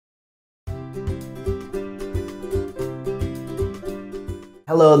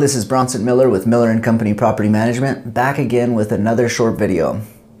Hello, this is Bronson Miller with Miller & Company Property Management, back again with another short video.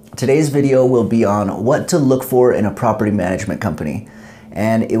 Today's video will be on what to look for in a property management company.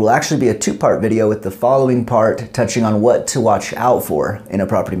 And it will actually be a two-part video with the following part touching on what to watch out for in a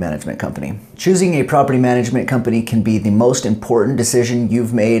property management company. Choosing a property management company can be the most important decision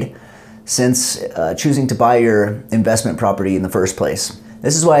you've made since choosing to buy your investment property in the first place.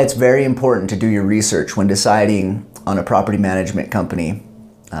 This is why it's very important to do your research when deciding on a property management company.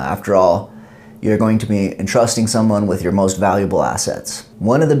 After all, you're going to be entrusting someone with your most valuable assets.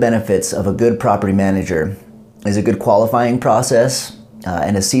 One of the benefits of a good property manager is a good qualifying process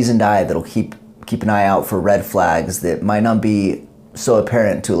and a seasoned eye that'll keep an eye out for red flags that might not be so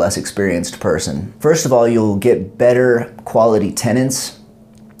apparent to a less experienced person. First of all, you'll get better quality tenants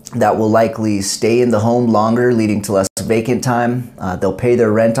that will likely stay in the home longer, leading to less vacant time. They'll pay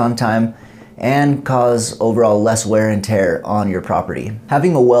their rent on time and cause overall less wear and tear on your property.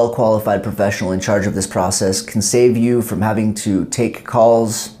 Having a well-qualified professional in charge of this process can save you from having to take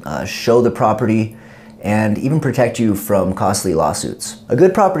calls, show the property, and even protect you from costly lawsuits. A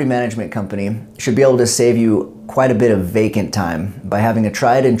good property management company should be able to save you quite a bit of vacant time by having a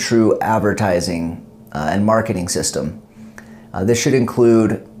tried and true advertising and marketing system. This should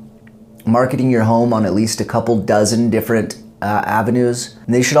include marketing your home on at least a couple dozen different avenues.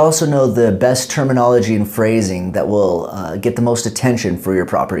 And they should also know the best terminology and phrasing that will get the most attention for your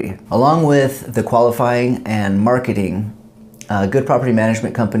property. Along with the qualifying and marketing, a good property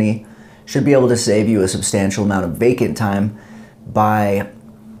management company should be able to save you a substantial amount of vacant time by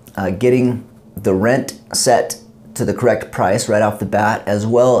getting the rent set to the correct price right off the bat, as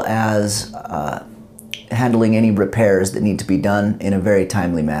well as handling any repairs that need to be done in a very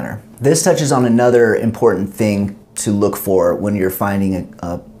timely manner. This touches on another important thing to look for when you're finding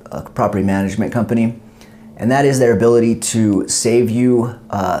a property management company, and that is their ability to save you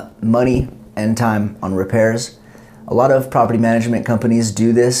money and time on repairs. A lot of property management companies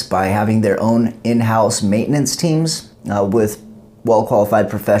do this by having their own in-house maintenance teams with well-qualified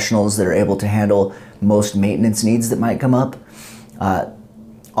professionals that are able to handle most maintenance needs that might come up.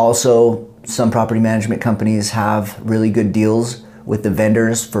 Also, some property management companies have really good deals with the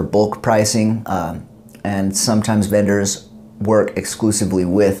vendors for bulk pricing, and sometimes vendors work exclusively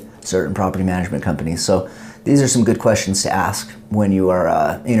with certain property management companies. So these are some good questions to ask when you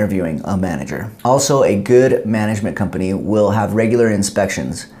are interviewing a manager. Also, a good management company will have regular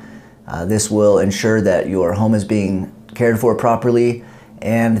inspections. This will ensure that your home is being cared for properly,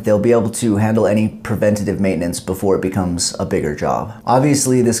 and they'll be able to handle any preventative maintenance before it becomes a bigger job.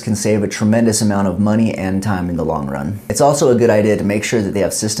 Obviously, this can save a tremendous amount of money and time in the long run. It's also a good idea to make sure that they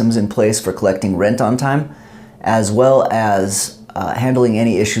have systems in place for collecting rent on time, as well as handling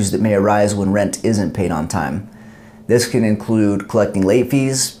any issues that may arise when rent isn't paid on time. This can include collecting late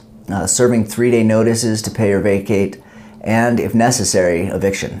fees, serving 3-day notices to pay or vacate, and if necessary,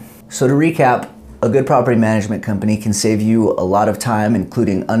 eviction. So to recap, a good property management company can save you a lot of time,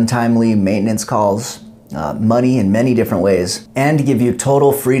 including untimely maintenance calls, money in many different ways, and give you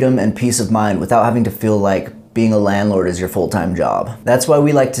total freedom and peace of mind without having to feel like being a landlord is your full-time job. That's why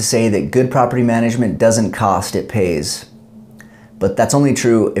we like to say that good property management doesn't cost, it pays. But that's only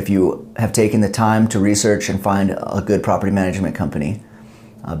true if you have taken the time to research and find a good property management company.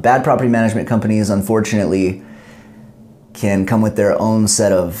 Bad property management companies, unfortunately, can come with their own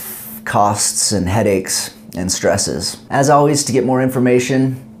set of costs and headaches and stresses. As always, to get more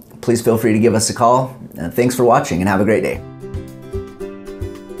information, please feel free to give us a call. Thanks for watching and have a great day.